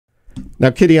Now,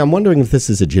 Kitty, I'm wondering if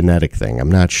this is a genetic thing.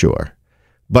 I'm not sure.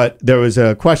 But there was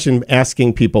a question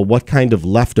asking people what kind of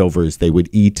leftovers they would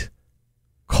eat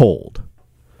cold.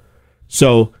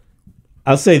 So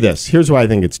I'll say this. Here's why I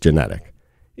think it's genetic.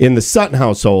 In the Sutton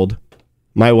household,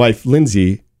 my wife,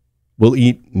 Lindsay, will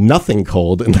eat nothing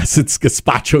cold unless it's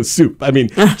gazpacho soup. I mean,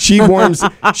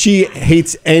 she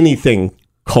hates anything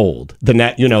cold,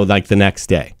 like the next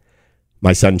day.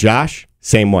 My son, Josh,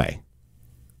 same way.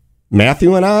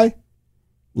 Matthew and I,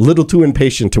 little too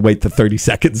impatient to wait the 30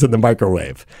 seconds in the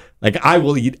microwave. Like, I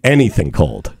will eat anything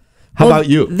cold. How about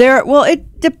you?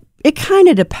 It kind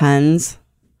of depends.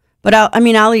 But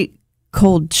I'll eat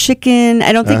cold chicken.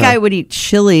 I don't think I would eat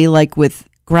chili like with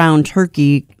ground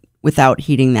turkey without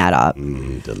heating that up.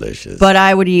 Delicious. But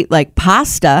I would eat like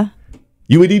pasta.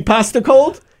 You would eat pasta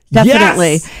cold?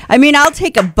 Definitely. Yes! I'll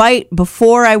take a bite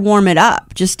before I warm it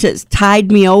up just to tide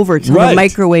me over till the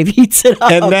microwave heats it up.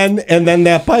 And then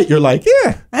that bite, you're like,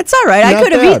 yeah. That's all right. I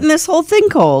could have eaten this whole thing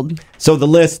cold. So the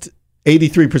list,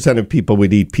 83% of people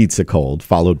would eat pizza cold,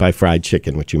 followed by fried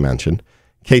chicken, which you mentioned.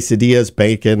 Quesadillas,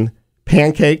 bacon,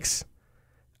 pancakes.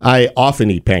 I often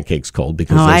eat pancakes cold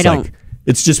because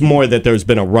it's just more that there's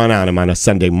been a run on them on a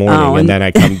Sunday morning, and then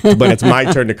I come when it's my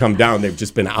turn to come down, they've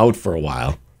just been out for a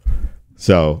while.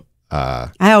 So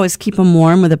I always keep them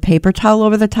warm with a paper towel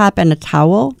over the top and a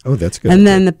towel. Oh, that's good. And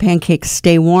then the pancakes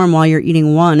stay warm while you're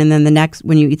eating one, and then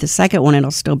when you eat the second one,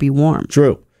 it'll still be warm.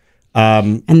 True.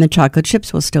 And the chocolate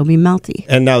chips will still be melty.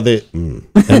 And now the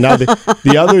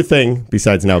other thing,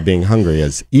 besides now being hungry,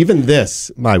 is even this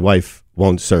my wife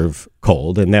won't serve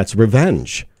cold, and that's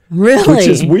revenge. Really? Which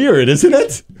is weird, isn't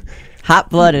it?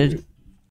 Hot-blooded.